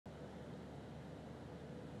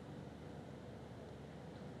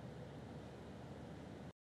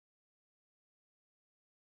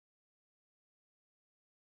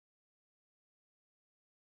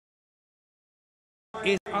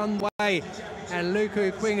is underway, and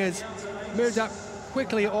Cuiqing has moved up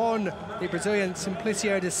quickly on the Brazilian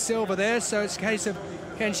Simplício de Silva there, so it's a case of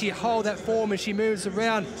can she hold that form as she moves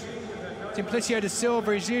around. Simplício de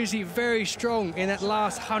Silva is usually very strong in that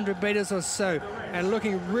last 100 meters or so, and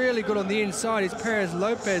looking really good on the inside is Perez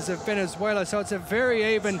Lopez of Venezuela, so it's a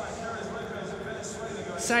very even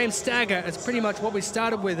same stagger as pretty much what we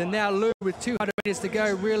started with, and now Liu with 200 meters to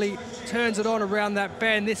go really turns it on around that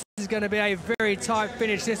bend. This is going to be a very tight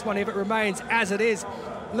finish, this one, if it remains as it is.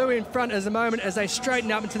 Liu in front at the moment as they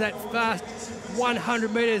straighten up into that fast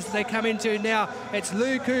 100 meters they come into now. It's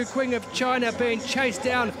Cuiqing of China being chased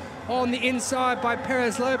down on the inside by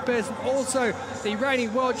Perez Lopez, and also the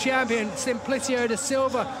reigning world champion Simplício de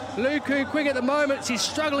Silva. Cuiqing at the moment, she's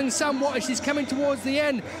struggling somewhat as she's coming towards the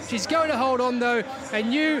end. She's going to hold on though. A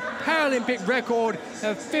new Paralympic record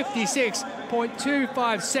of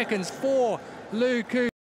 56.25 seconds for Cuiqing.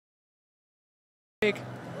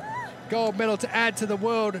 Gold medal to add to the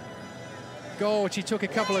world gold she took a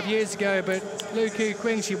couple of years ago, but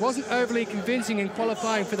Cuiqing, she wasn't overly convincing in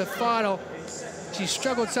qualifying for the final. She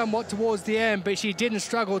struggled somewhat towards the end, but she didn't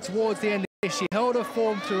struggle towards the end. She held her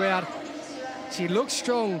form throughout. She looked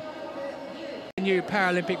strong. A new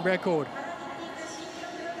Paralympic record.